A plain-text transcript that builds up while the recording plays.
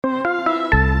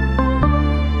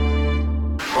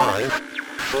5,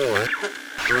 4,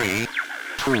 3,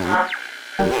 2, 1.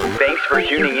 Thanks for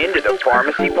tuning in to the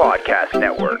Pharmacy Podcast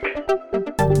Network.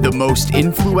 The most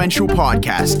influential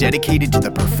podcast dedicated to the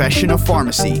profession of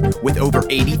pharmacy with over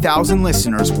 80,000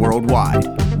 listeners worldwide.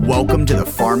 Welcome to the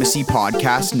Pharmacy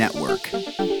Podcast Network.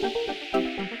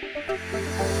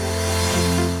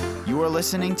 You are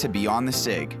listening to Beyond the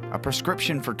SIG, a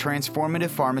prescription for transformative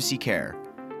pharmacy care.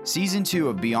 Season 2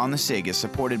 of Beyond the SIG is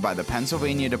supported by the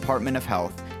Pennsylvania Department of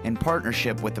Health in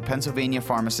partnership with the Pennsylvania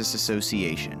Pharmacists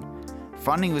Association.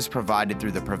 Funding was provided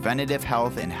through the Preventative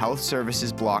Health and Health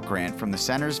Services Block Grant from the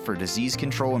Centers for Disease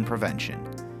Control and Prevention.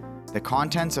 The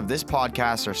contents of this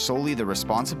podcast are solely the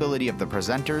responsibility of the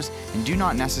presenters and do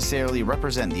not necessarily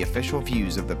represent the official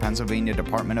views of the Pennsylvania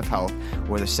Department of Health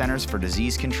or the Centers for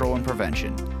Disease Control and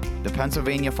Prevention. The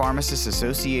Pennsylvania Pharmacists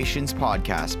Association's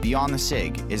podcast, Beyond the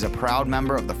SIG, is a proud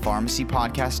member of the Pharmacy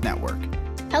Podcast Network.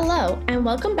 Hello, and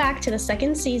welcome back to the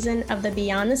second season of the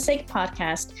Beyond the SIG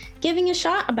podcast, giving a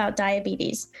shot about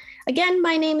diabetes. Again,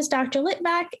 my name is Dr.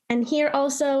 Litvak, and here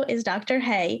also is Dr.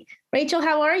 Hay. Rachel,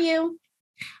 how are you?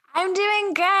 I'm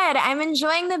doing good. I'm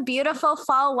enjoying the beautiful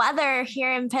fall weather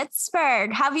here in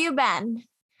Pittsburgh. How have you been?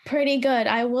 Pretty good.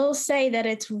 I will say that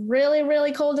it's really,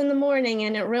 really cold in the morning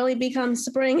and it really becomes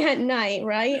spring at night,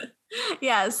 right?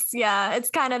 Yes. Yeah. It's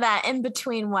kind of that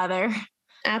in-between weather.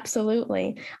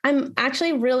 Absolutely. I'm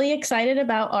actually really excited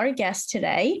about our guest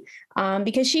today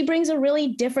because she brings a really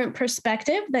different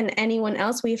perspective than anyone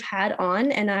else we've had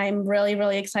on. And I'm really,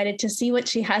 really excited to see what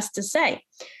she has to say.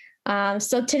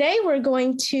 So today we're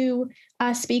going to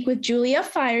speak with Julia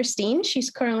Firestein. She's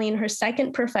currently in her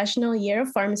second professional year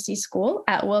of pharmacy school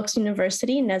at Wilkes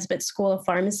University Nesbitt School of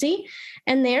Pharmacy.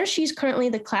 And there she's currently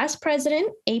the class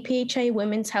president, APHA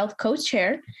Women's Health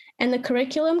co-chair, and the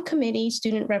curriculum committee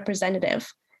student representative.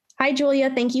 Hi, Julia.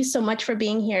 Thank you so much for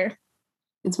being here.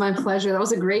 It's my pleasure. That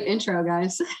was a great intro,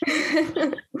 guys.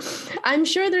 I'm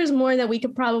sure there's more that we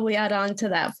could probably add on to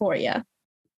that for you.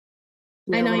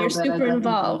 Yeah, I know you're super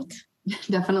involved.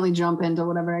 Definitely jump into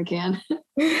whatever I can.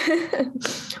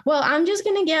 Well, I'm just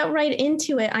going to get right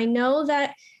into it. I know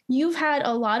that you've had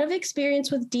a lot of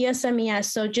experience with DSMES,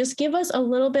 so just give us a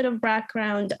little bit of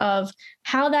background of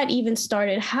how that even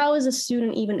started. How is a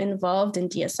student even involved in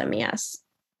DSMES?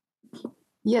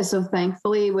 Yeah, so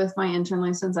thankfully with my intern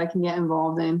license, I can get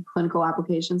involved in clinical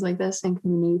applications like this in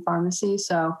community pharmacy.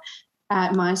 So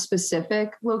at my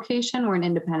specific location, we're an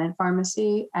independent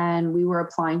pharmacy, and we were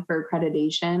applying for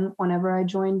accreditation whenever I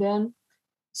joined in.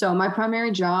 So my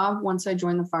primary job once I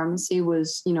joined the pharmacy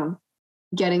was,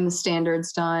 getting the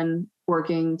standards done,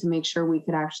 working to make sure we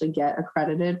could actually get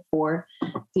accredited for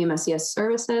the MSCS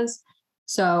services.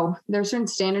 So there's certain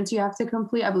standards you have to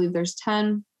complete. I believe there's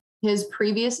 10. His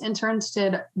previous interns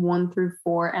did 1 through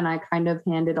 4, and I kind of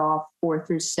handed off 4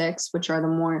 through 6, which are the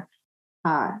more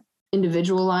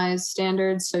individualized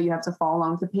standards. So you have to follow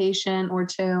along with the patient or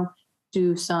two,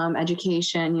 do some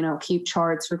education, keep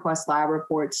charts, request lab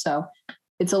reports. So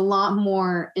it's a lot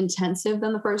more intensive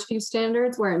than the first few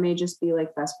standards, where it may just be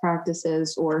like best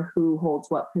practices or who holds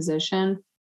what position.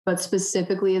 But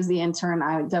specifically as the intern,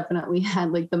 I definitely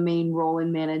had like the main role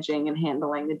in managing and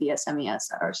handling the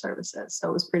DSMES at our services. So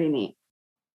it was pretty neat.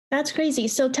 That's crazy.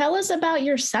 So tell us about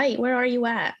your site. Where are you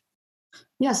at?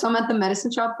 Yeah, so I'm at the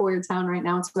Medicine Shop Boyertown right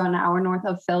now. It's about an hour north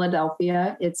of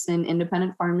Philadelphia. It's an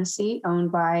independent pharmacy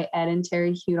owned by Ed and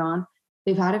Terry Hudon.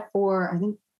 They've had it for, I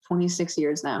think, 26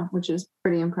 years now, which is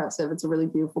pretty impressive. It's a really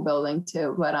beautiful building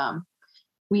too. But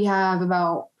we have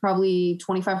about probably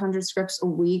 2,500 scripts a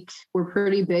week. We're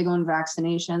pretty big on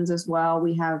vaccinations as well.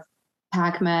 We have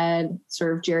PACMed,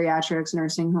 serve geriatrics,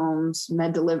 nursing homes,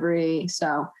 med delivery.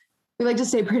 So we like to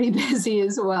stay pretty busy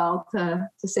as well, to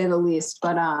say the least.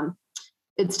 But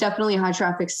it's definitely a high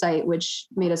traffic site, which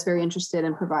made us very interested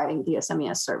in providing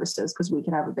DSMES services because we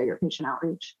could have a bigger patient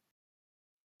outreach.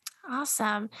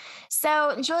 Awesome.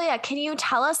 So, Julia, can you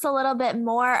tell us a little bit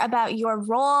more about your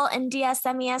role in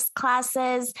DSMES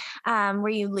classes? Were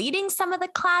you leading some of the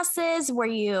classes? Were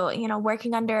you,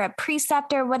 working under a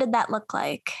preceptor? What did that look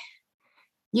like?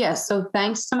 Yes. So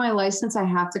thanks to my license, I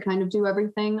have to kind of do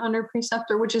everything under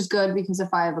preceptor, which is good because if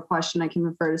I have a question, I can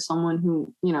refer to someone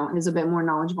who, is a bit more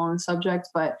knowledgeable on the subject.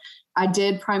 But I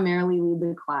did primarily lead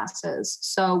the classes.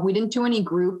 So we didn't do any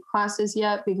group classes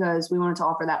yet because we wanted to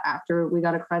offer that after we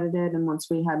got accredited and once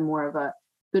we had more of a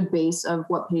good base of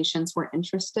what patients were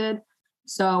interested.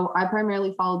 So I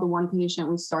primarily followed the one patient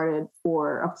we started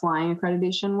for applying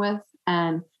accreditation with,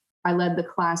 and I led the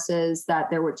classes that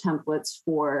there were templates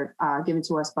for given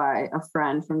to us by a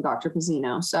friend from Dr.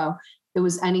 Pizzino. So it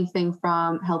was anything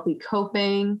from healthy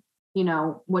coping,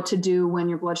 what to do when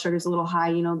your blood sugar is a little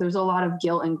high. There's a lot of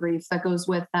guilt and grief that goes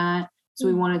with that. So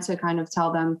we wanted to kind of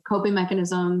tell them coping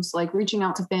mechanisms, like reaching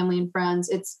out to family and friends.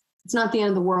 It's not the end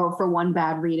of the world for one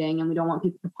bad reading, and we don't want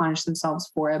people to punish themselves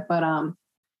for it. But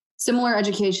similar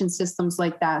education systems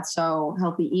like that. So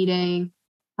healthy eating,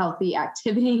 healthy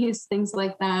activities, things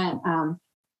like that.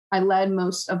 I led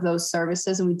most of those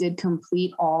services, and we did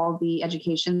complete all the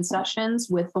education sessions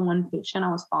with the one patient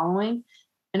I was following.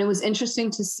 And it was interesting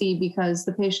to see because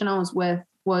the patient I was with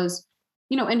was,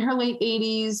 in her late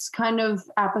 80s, kind of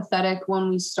apathetic when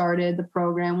we started the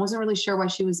program, wasn't really sure why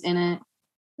she was in it.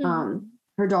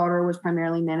 Her daughter was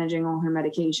primarily managing all her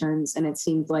medications, and it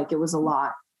seemed like it was a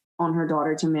lot on her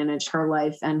daughter to manage her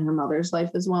life and her mother's life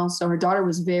as well. So her daughter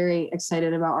was very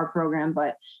excited about our program,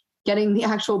 but getting the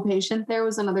actual patient there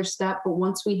was another step. But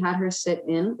once we had her sit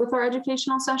in with our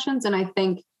educational sessions, and I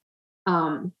think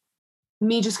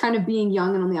me just kind of being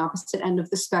young and on the opposite end of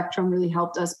the spectrum really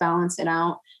helped us balance it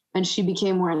out. And she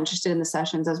became more interested in the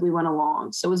sessions as we went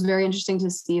along. So it was very interesting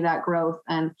to see that growth.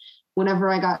 And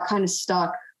whenever I got kind of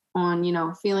stuck on,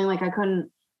 feeling like I couldn't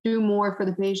do more for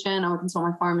the patient, I would consult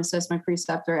my pharmacist, my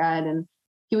preceptor, Ed, and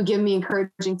he would give me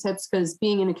encouraging tips because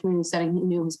being in a community setting, he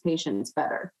knew his patients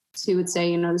better. So he would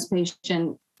say, this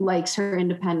patient likes her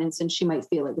independence and she might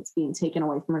feel like it's being taken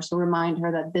away from her. So remind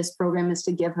her that this program is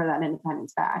to give her that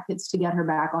independence back. It's to get her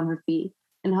back on her feet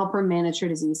and help her manage her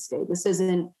disease state. This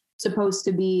isn't supposed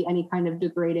to be any kind of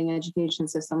degrading education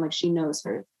system. Like, she knows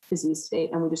her disease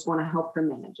state and we just want to help her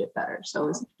manage it better. So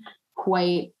it's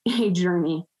quite a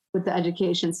journey with the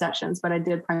education sessions, but I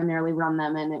did primarily run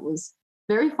them and it was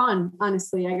very fun.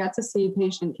 Honestly, I got to see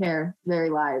patient care very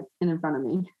live and in front of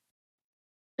me.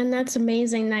 And that's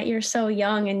amazing that you're so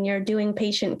young and you're doing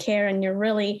patient care and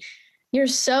you're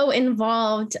so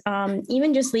involved.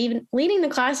 Even just leading the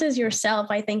classes yourself,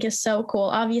 I think is so cool.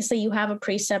 Obviously, you have a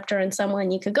preceptor and someone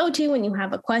you could go to when you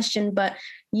have a question, but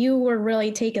you were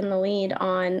really taking the lead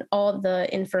on all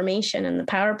the information and the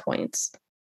PowerPoints.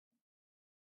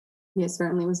 Yeah,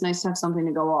 certainly. It was nice to have something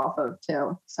to go off of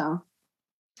too. So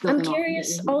I'm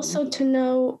curious also to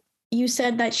know, you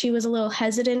said that she was a little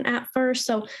hesitant at first.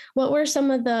 So what were some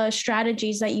of the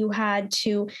strategies that you had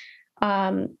to,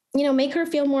 make her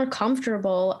feel more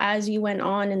comfortable as you went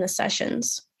on in the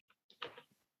sessions?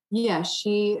 Yeah,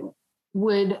 we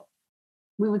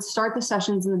would start the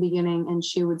sessions in the beginning and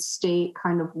she would state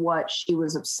kind of what she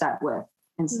was upset with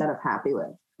instead of happy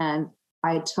with. And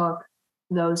I took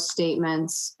those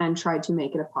statements and tried to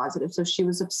make it a positive. So she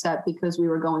was upset because we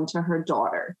were going to her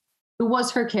daughter, who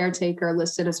was her caretaker,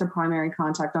 listed as her primary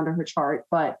contact under her chart,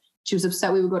 but she was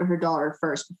upset we would go to her daughter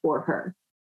first before her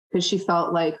because she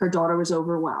felt like her daughter was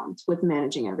overwhelmed with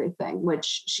managing everything,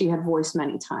 which she had voiced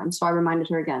many times. So I reminded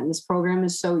her again, this program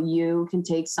is so you can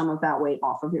take some of that weight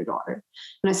off of your daughter.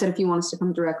 And I said, if you want us to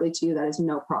come directly to you, that is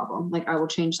no problem. Like, I will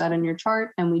change that in your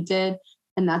chart. And we did.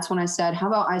 And that's when I said, how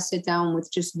about I sit down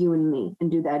with just you and me and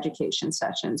do the education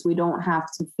sessions? We don't have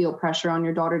to feel pressure on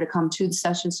your daughter to come to the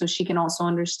session so she can also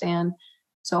understand.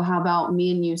 So how about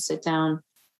me and you sit down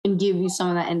and give you some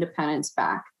of that independence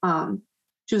back?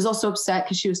 She was also upset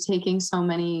because she was taking so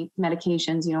many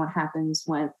medications. What happens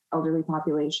with elderly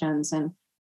populations. And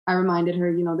I reminded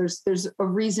her, there's a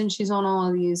reason she's on all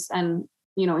of these, and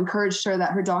encouraged her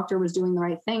that her doctor was doing the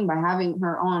right thing by having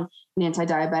her on an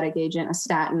anti-diabetic agent, a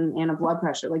statin, and a blood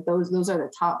pressure. Like those are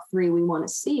the top three we want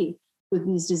to see with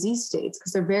these disease states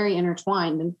because they're very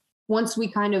intertwined. And once we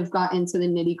kind of got into the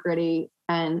nitty-gritty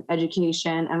and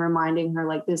education and reminding her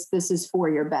like this is for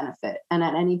your benefit. And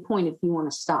at any point, if you want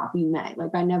to stop, you may.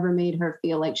 Like, I never made her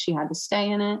feel like she had to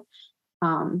stay in it,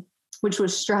 which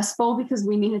was stressful because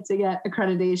we needed to get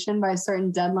accreditation by a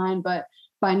certain deadline, but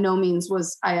by no means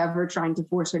was I ever trying to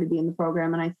force her to be in the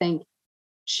program. And I think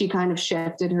she kind of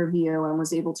shifted her view and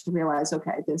was able to realize,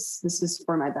 okay, this is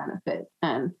for my benefit.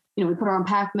 And, we put her on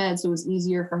pack meds. So it was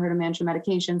easier for her to manage her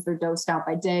medications. They're dosed out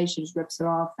by day. She just rips it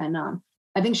off. And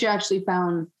I think she actually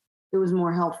found it was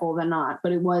more helpful than not,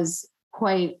 but it was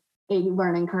quite a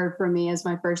learning curve for me as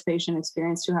my first patient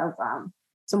experience to have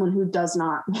someone who does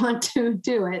not want to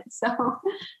do it. So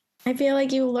I feel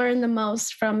like you learn the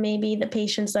most from maybe the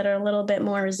patients that are a little bit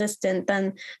more resistant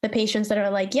than the patients that are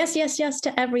like, yes, yes, yes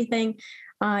to everything.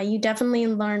 You definitely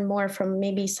learn more from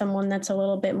maybe someone that's a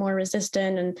little bit more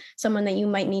resistant and someone that you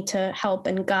might need to help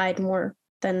and guide more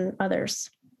than others.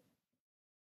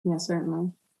 Yeah,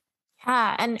 certainly.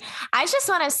 Yeah. And I just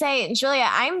want to say, Julia,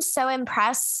 I'm so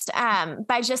impressed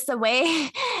by just the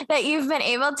way that you've been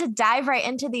able to dive right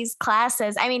into these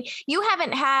classes. I mean, you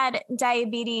haven't had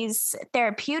diabetes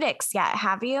therapeutics yet,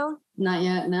 have you? Not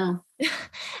yet, no.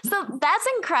 So that's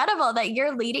incredible that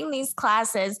you're leading these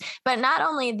classes, but not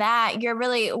only that, you're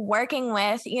really working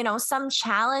with, some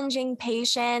challenging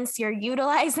patients, you're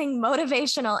utilizing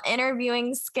motivational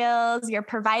interviewing skills, you're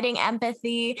providing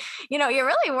empathy, you're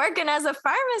really working as a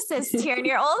pharmacist here and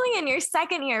you're only in your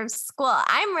second year of school.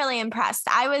 I'm really impressed.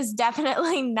 I was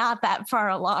definitely not that far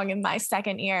along in my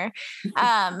second year.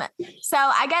 So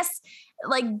I guess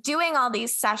like doing all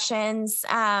these sessions,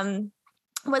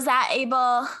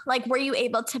 were you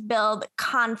able to build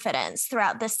confidence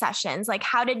throughout the sessions? Like,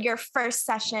 how did your first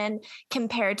session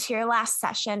compare to your last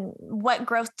session? What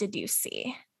growth did you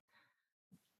see?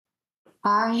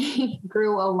 I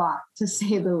grew a lot, to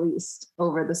say the least,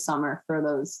 over the summer for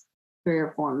those 3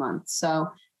 or 4 months. So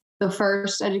the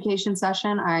first education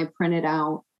session, I printed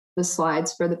out the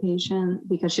slides for the patient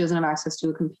because she doesn't have access to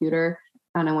a computer.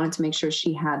 And I wanted to make sure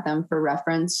she had them for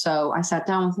reference. So I sat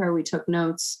down with her, we took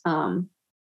notes.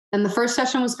 And the first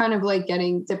session was kind of like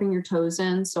dipping your toes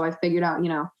in. So I figured out,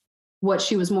 what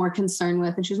she was more concerned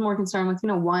with. And she was more concerned with,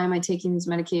 why am I taking these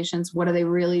medications? What are they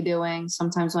really doing?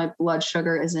 Sometimes my blood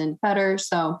sugar isn't better.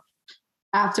 So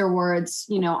afterwards,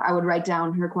 I would write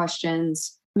down her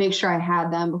questions, make sure I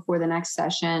had them before the next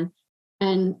session.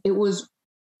 And it was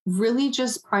really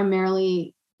just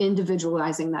primarily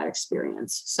individualizing that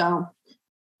experience. So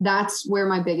that's where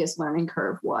my biggest learning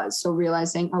curve was. So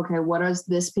realizing, okay, what are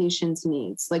this patient's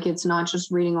needs? Like, it's not just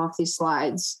reading off these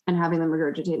slides and having them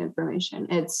regurgitate information.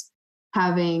 It's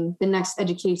having the next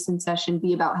education session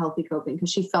be about healthy coping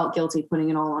because she felt guilty putting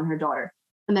it all on her daughter.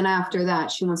 And then after that,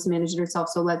 she wants to manage it herself.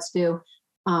 So let's do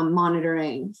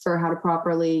monitoring for how to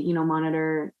properly,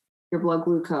 monitor your blood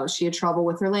glucose. She had trouble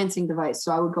with her Lansing device.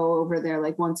 So I would go over there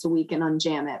like once a week and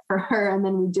unjam it for her. And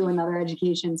then we'd do another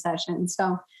education session.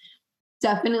 So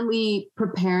definitely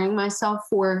preparing myself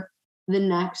for the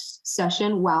next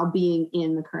session while being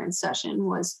in the current session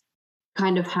was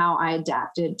kind of how I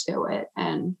adapted to it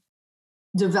and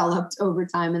developed over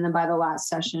time. And then by the last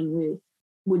session, we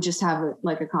would just have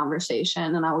a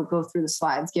conversation and I would go through the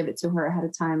slides, give it to her ahead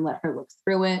of time, let her look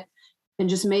through it and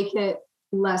just make it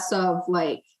less of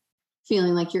like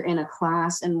feeling like you're in a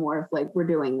class and more of like, we're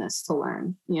doing this to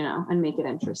learn, and make it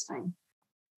interesting.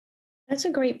 That's a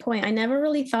great point. I never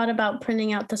really thought about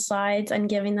printing out the slides and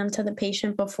giving them to the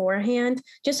patient beforehand,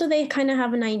 just so they kind of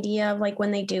have an idea of like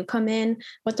when they do come in,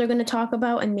 what they're going to talk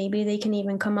about. And maybe they can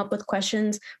even come up with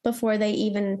questions before they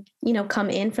even, come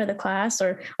in for the class,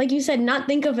 or like you said, not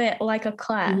think of it like a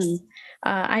class. Mm-hmm.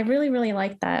 I really, really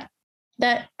like that.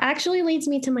 That actually leads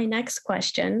me to my next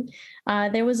question.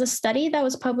 There was a study that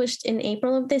was published in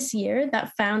April of this year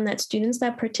that found that students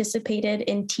that participated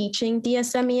in teaching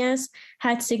DSMES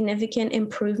had significant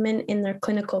improvement in their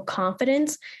clinical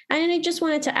confidence. And I just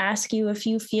wanted to ask you if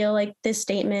you feel like this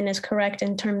statement is correct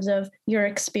in terms of your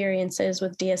experiences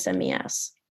with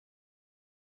DSMES.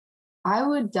 I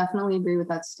would definitely agree with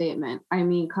that statement. I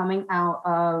mean, coming out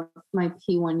of my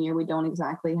P1 year, we don't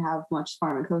exactly have much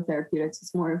pharmacotherapeutics.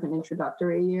 It's more of an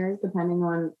introductory year, depending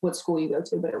on what school you go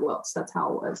to, but it will. So that's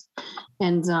how it was.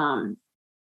 And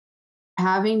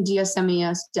having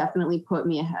DSMES definitely put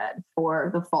me ahead for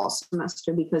the fall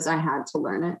semester because I had to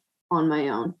learn it on my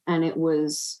own. And it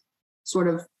was sort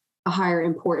of a higher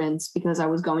importance because I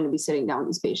was going to be sitting down with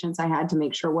these patients. I had to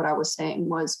make sure what I was saying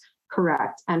was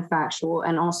correct and factual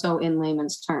and also in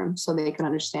layman's terms so they could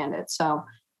understand it. So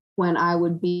when I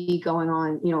would be going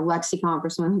on, LexiComp or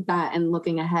something like that and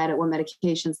looking ahead at what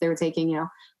medications they were taking,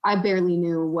 I barely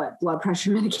knew what blood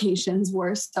pressure medications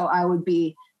were. So I would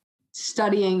be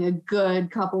studying a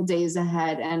good couple days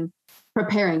ahead and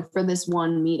preparing for this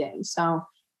one meeting. So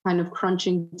kind of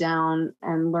crunching down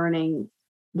and learning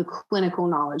the clinical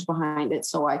knowledge behind it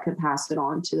so I could pass it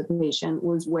on to the patient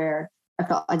was where I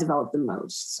felt I developed the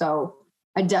most. So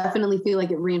I definitely feel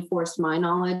like it reinforced my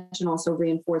knowledge and also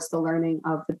reinforced the learning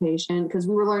of the patient because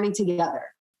we were learning together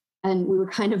and we were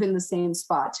kind of in the same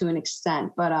spot to an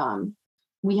extent. But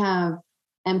we have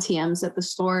MTMs at the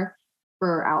store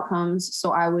for outcomes.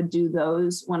 So I would do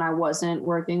those when I wasn't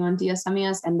working on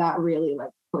DSMES. And that really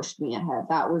pushed me ahead.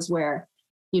 That was where,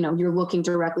 you're looking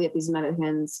directly at these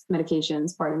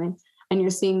medications, and you're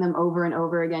seeing them over and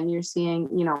over again. You're seeing,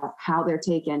 how they're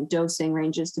taken, dosing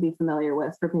ranges to be familiar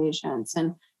with for patients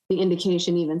and the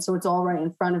indication even. So it's all right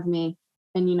in front of me.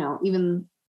 And, even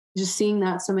just seeing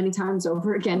that so many times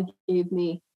over again gave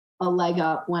me a leg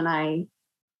up when I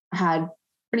had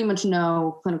pretty much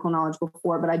no clinical knowledge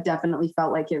before, but I definitely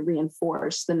felt like it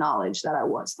reinforced the knowledge that I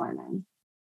was learning.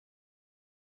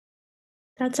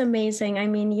 That's amazing. I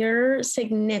mean, you're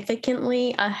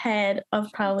significantly ahead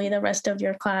of probably the rest of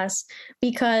your class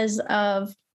because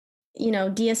of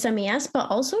DSMES, but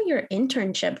also your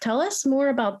internship. Tell us more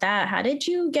about that. How did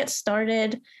you get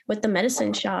started with the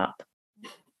medicine shop?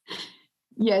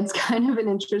 Yeah, it's kind of an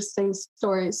interesting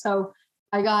story. So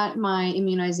I got my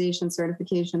immunization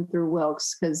certification through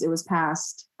Wilkes because it was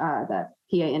passed that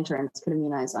PA interns could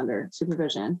immunize under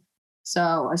supervision.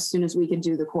 So as soon as we could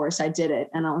do the course, I did it.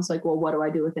 And I was like, well, what do I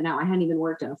do with it now? I hadn't even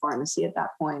worked in a pharmacy at that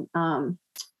point.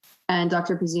 And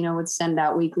Dr. Pizzino would send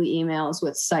out weekly emails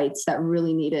with sites that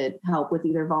really needed help with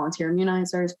either volunteer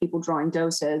immunizers, people drawing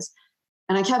doses.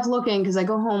 And I kept looking because I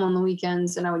go home on the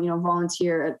weekends and I would,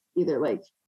 volunteer at either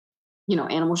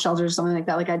animal shelters or something like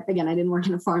that. I didn't work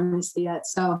in a pharmacy yet.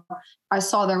 So I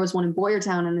saw there was one in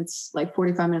Boyertown and it's like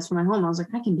 45 minutes from my home. I was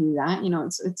like, I can do that.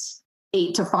 It's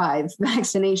 8 to 5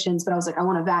 vaccinations, but I was like, I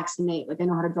want to vaccinate. I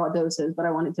know how to draw doses, but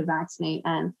I wanted to vaccinate.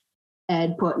 And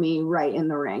Ed put me right in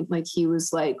the ring. He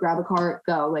was like, grab a cart,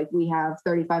 go. We have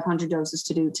 3,500 doses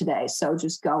to do today. So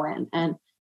just go in. And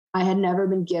I had never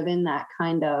been given that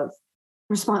kind of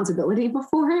responsibility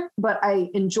before, but I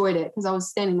enjoyed it because I was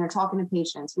standing there talking to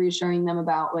patients, reassuring them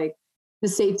about the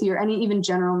safety or any even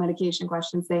general medication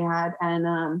questions they had.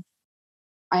 And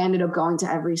I ended up going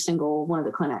to every single one of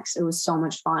the clinics. It was so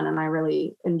much fun and I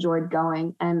really enjoyed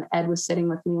going. And Ed was sitting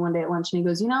with me one day at lunch and he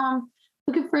goes, I'm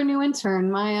looking for a new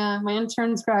intern. My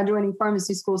intern's graduating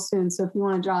pharmacy school soon. So if you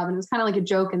want a job, and it was kind of like a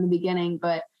joke in the beginning,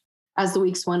 but as the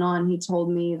weeks went on, he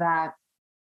told me that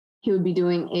he would be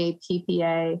doing a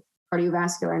PPA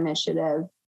cardiovascular initiative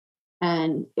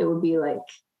and it would be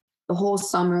the whole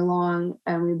summer long.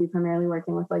 And we'd be primarily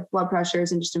working with blood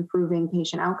pressures and just improving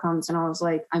patient outcomes. And I was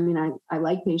like, I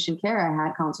like patient care. I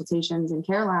had consultations in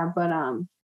care lab, but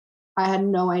I had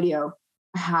no idea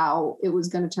how it was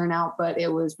going to turn out, but it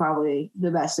was probably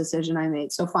the best decision I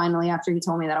made. So finally, after he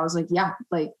told me that, I was like, yeah,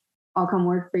 I'll come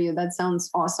work for you. That sounds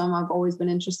awesome. I've always been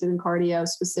interested in cardio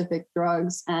specific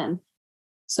drugs. And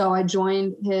so I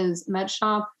joined his med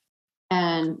shop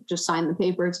and just signed the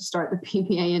paper to start the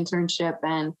PPA internship.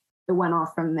 And it went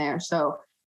off from there. So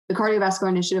the cardiovascular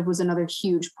initiative was another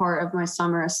huge part of my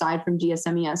summer, aside from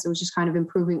DSMES. It was just kind of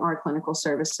improving our clinical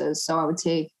services. So I would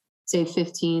take, say,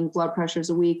 15 blood pressures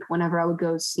a week. Whenever I would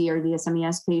go see our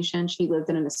DSMES patient, she lived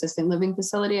in an assisted living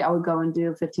facility, I would go and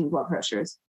do 15 blood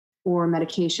pressures or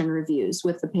medication reviews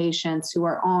with the patients who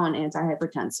are on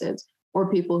antihypertensives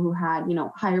or people who had,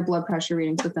 higher blood pressure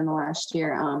readings within the last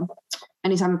year.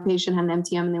 Anytime a patient had an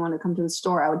MTM and they wanted to come to the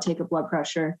store, I would take a blood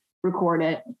pressure, record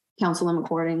it, counsel them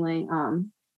accordingly,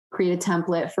 create a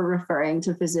template for referring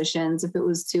to physicians if it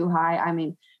was too high.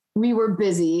 We were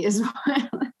busy is what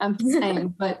I'm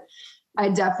saying, but I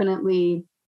definitely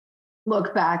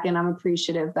look back and I'm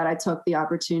appreciative that I took the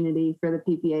opportunity for the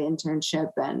PPA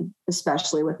internship and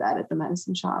especially with that at the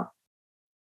medicine shop.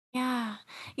 Yeah.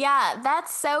 Yeah.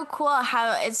 That's so cool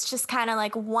how it's just kind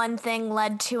of one thing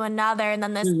led to another. And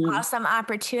then this awesome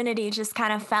opportunity just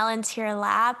kind of fell into your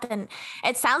lap. And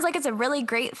it sounds like it's a really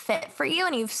great fit for you.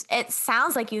 And it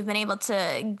sounds like you've been able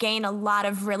to gain a lot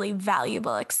of really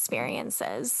valuable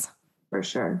experiences. For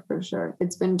sure. For sure.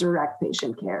 It's been direct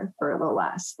patient care for the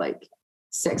last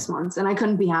 6 months. And I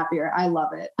couldn't be happier. I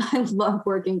love it. I love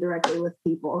working directly with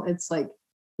people. It's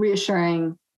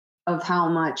reassuring of how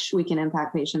much we can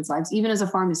impact patients' lives. Even as a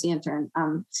pharmacy intern,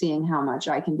 I'm seeing how much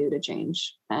I can do to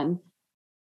change. And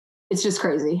it's just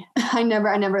crazy. I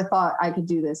never thought I could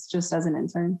do this just as an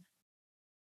intern.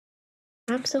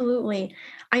 Absolutely.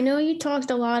 I know you talked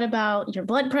a lot about your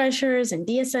blood pressures and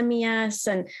DSMES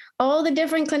and all the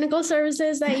different clinical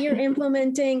services that you're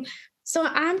implementing. So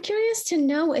I'm curious to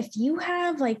know if you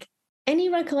have any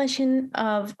recollection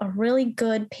of a really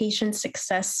good patient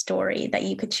success story that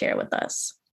you could share with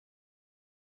us.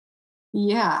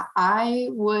 Yeah, I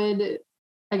would,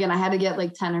 again, I had to get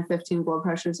 10 or 15 blood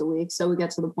pressures a week. So we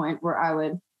get to the point where I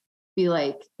would be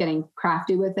getting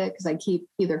crafty with it because I keep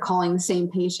either calling the same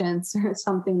patients or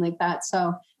something like that.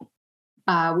 So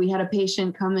we had a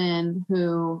patient come in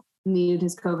who needed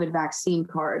his COVID vaccine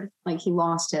card. He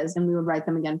lost his and we would write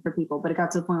them again for people, but it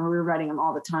got to the point where we were writing them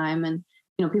all the time. And,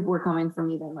 people were coming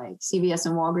from either CVS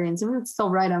and Walgreens and we would still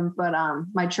write them. But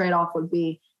my trade-off would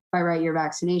be, if I write your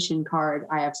vaccination card,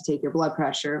 I have to take your blood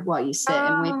pressure while you sit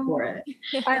and wait for it.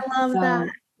 I love that.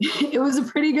 It was a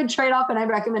pretty good trade-off, and I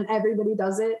recommend everybody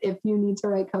does it if you need to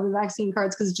write COVID vaccine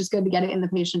cards because it's just good to get it in the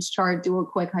patient's chart, do a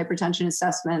quick hypertension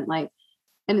assessment,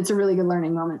 and it's a really good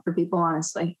learning moment for people,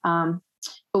 honestly.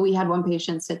 But we had one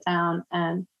patient sit down,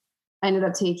 and I ended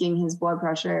up taking his blood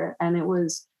pressure, and it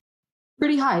was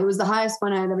pretty high. It was the highest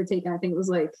one I had ever taken. I think it was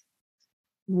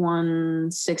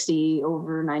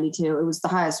 160/92. It was the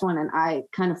highest one, and I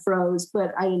kind of froze,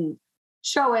 but I didn't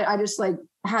show it. I just like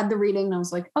had the reading and I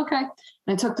was like, okay. And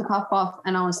I took the cuff off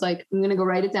and I was like, I'm going to go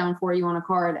write it down for you on a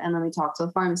card. And let me talk to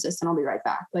the pharmacist and I'll be right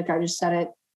back. Like I just said it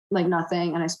like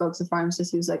nothing. And I spoke to the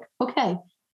pharmacist. He was like, okay,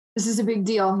 this is a big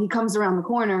deal. He comes around the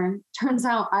corner. Turns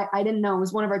out I didn't know it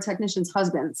was one of our technicians'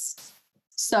 husbands.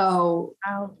 So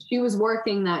she was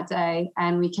working that day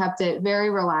and we kept it very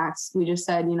relaxed. We just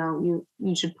said,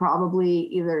 you should probably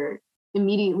either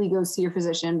immediately go see your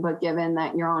physician, but given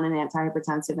that you're on an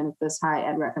antihypertensive and it's this high,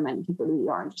 I'd recommend you go to the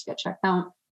ER and just get checked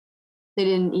out. They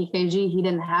did an EKG. He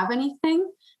didn't have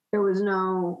anything. There was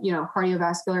no,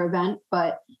 cardiovascular event.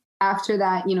 But after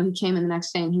that, he came in the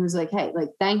next day and he was like, hey, like,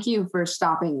 thank you for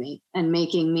stopping me and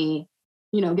making me,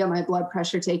 get my blood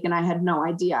pressure taken. I had no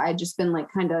idea. I'd just been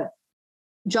like kind of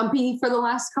jumpy for the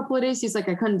last couple of days. He's like,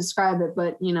 I couldn't describe it,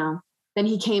 but then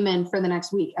he came in for the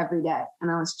next week every day and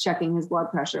I was checking his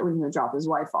blood pressure when he would drop his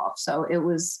wife off. So it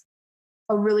was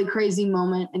a really crazy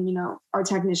moment. And, our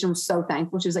technician was so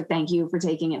thankful. She was like, thank you for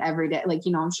taking it every day. Like,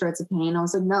 I'm sure it's a pain. I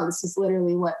was like, no, this is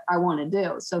literally what I want to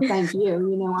do. So thank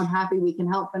you. I'm happy we can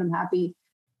help and I'm happy,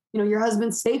 your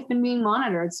husband's safe and being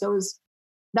monitored. So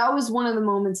that was one of the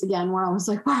moments again where I was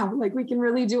like, wow, like we can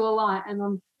really do a lot. And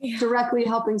I'm directly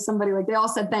helping somebody. Like they all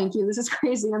said, thank you. This is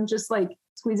crazy. I'm just like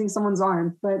squeezing someone's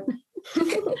arm, but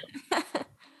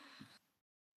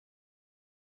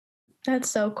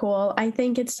That's so cool. I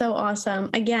think it's so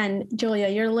awesome. Again, Julia,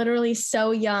 you're literally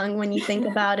so young when you think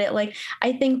about it. Like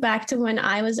I think back to when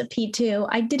I was a P2,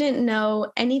 I didn't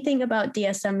know anything about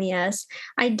DSMES.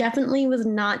 I definitely was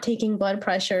not taking blood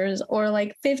pressures or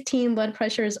like 15 blood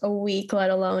pressures a week,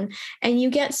 let alone. And you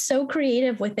get so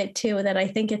creative with it too, that I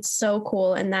think it's so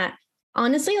cool. And that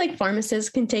honestly, like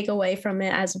pharmacists can take away from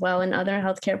it as well and other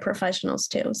healthcare professionals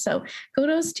too. So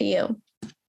kudos to you.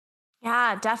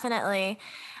 Yeah, definitely.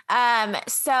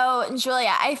 So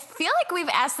Julia, I feel like we've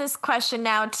asked this question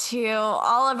now to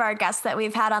all of our guests that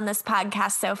we've had on this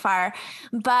podcast so far,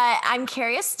 but I'm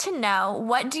curious to know,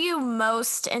 what do you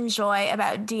most enjoy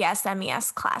about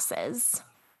DSMES classes?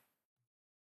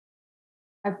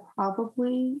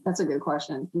 That's a good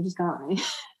question. You just got me.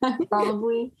 I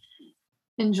probably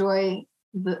enjoy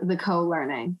the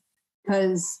co-learning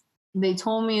because they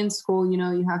told me in school,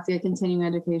 you have to get continuing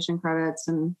education credits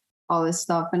and all this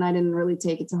stuff. And I didn't really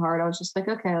take it to heart. I was just like,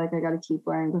 okay, like I got to keep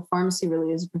learning. But pharmacy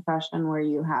really is a profession where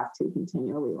you have to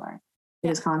continually learn. It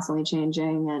is constantly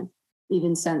changing. And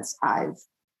even since I've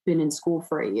been in school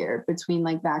for a year, between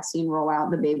like vaccine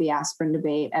rollout, the baby aspirin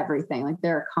debate, everything, like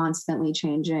they're constantly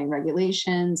changing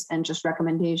regulations and just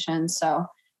recommendations. So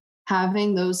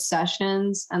having those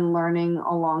sessions and learning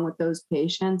along with those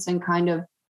patients and kind of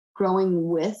growing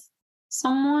with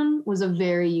someone was a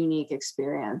very unique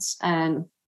experience. And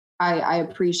I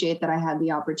appreciate that I had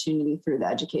the opportunity through the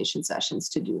education sessions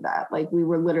to do that. Like we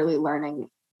were literally learning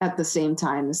at the same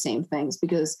time, the same things,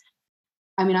 because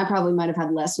I probably might've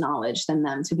had less knowledge than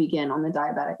them to begin on the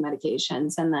diabetic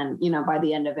medications. And then, by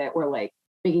the end of it, we're like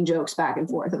making jokes back and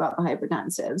forth about the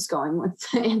hypertensives going with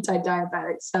the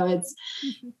anti-diabetics. So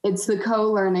it's the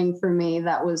co-learning for me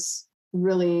that was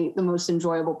really the most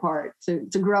enjoyable part, to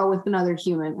grow with another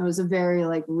human. It was a very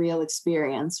like real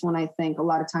experience, when I think a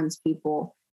lot of times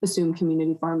people assume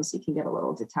community pharmacy can get a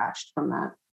little detached from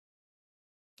that.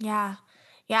 Yeah.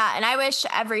 And I wish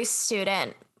every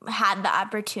student had the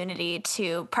opportunity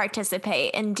to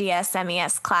participate in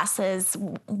DSMES classes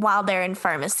while they're in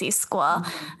pharmacy school.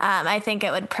 I think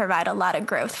it would provide a lot of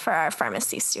growth for our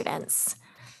pharmacy students.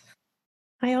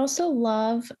 I also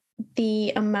love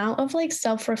the amount of like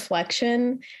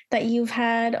self-reflection that you've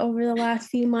had over the last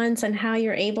few months and how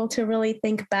you're able to really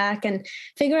think back and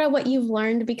figure out what you've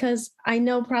learned, because I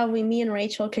know probably me and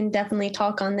Rachel can definitely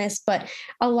talk on this, but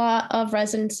a lot of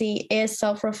residency is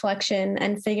self-reflection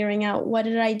and figuring out, what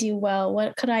did I do well?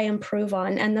 What could I improve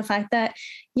on? And the fact that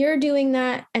you're doing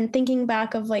that and thinking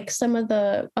back of like some of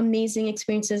the amazing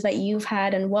experiences that you've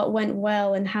had and what went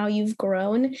well and how you've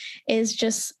grown is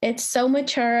just, it's so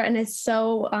mature, and it's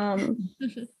so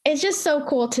it's just so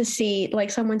cool to see like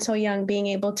someone so young being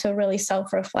able to really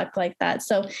self-reflect like that.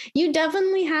 So you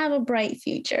definitely have a bright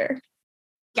future.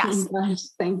 Yes. Oh gosh,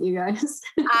 thank you guys.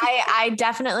 I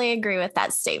definitely agree with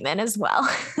that statement as well.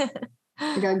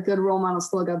 I got good role models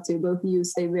to look up to. Both of you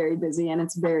stay very busy, and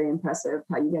it's very impressive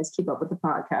how you guys keep up with the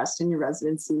podcast and your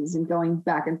residencies and going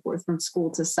back and forth from school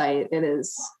to site. It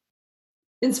is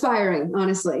inspiring,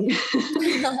 honestly.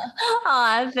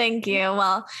 Oh, thank you.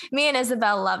 Well, me and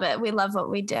Isabel love it. We love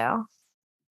what we do.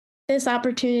 This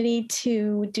opportunity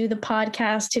to do the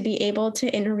podcast, to be able to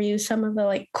interview some of the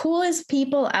like coolest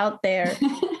people out there.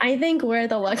 I think we're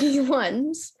the lucky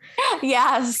ones.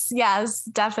 Yes,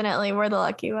 definitely. We're the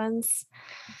lucky ones.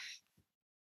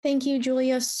 Thank you,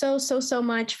 Julia, so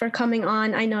much for coming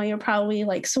on. I know you're probably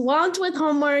like swamped with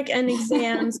homework and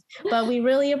exams, but we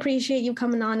really appreciate you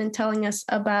coming on and telling us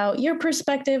about your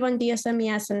perspective on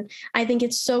DSMES. And I think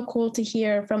it's so cool to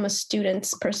hear from a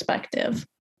student's perspective.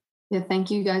 Yeah, thank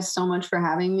you guys so much for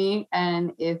having me.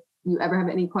 And if you ever have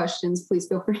any questions, please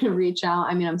feel free to reach out.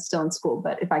 I mean, I'm still in school,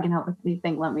 but if I can help with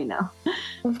anything, let me know.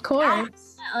 Of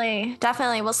course.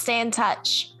 Definitely. We'll stay in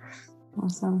touch.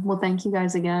 Awesome. Well, thank you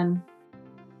guys again.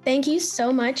 Thank you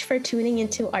so much for tuning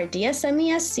into our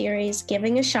DSMES series,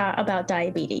 Giving a Shot About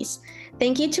Diabetes.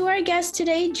 Thank you to our guest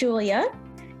today, Julia,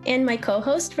 and my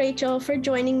co-host, Rachel, for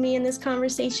joining me in this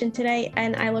conversation today,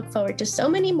 and I look forward to so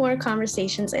many more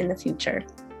conversations in the future.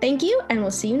 Thank you, and we'll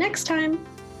see you next time.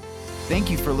 Thank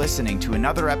you for listening to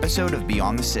another episode of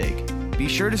Beyond the SIG. Be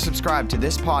sure to subscribe to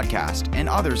this podcast and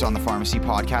others on the Pharmacy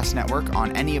Podcast Network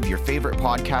on any of your favorite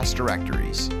podcast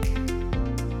directories.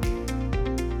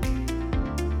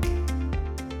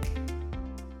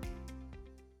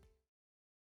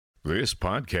 This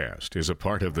podcast is a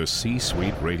part of the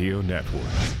C-Suite Radio Network.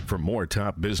 For more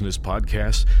top business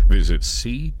podcasts, visit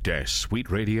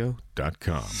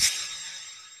c-suiteradio.com.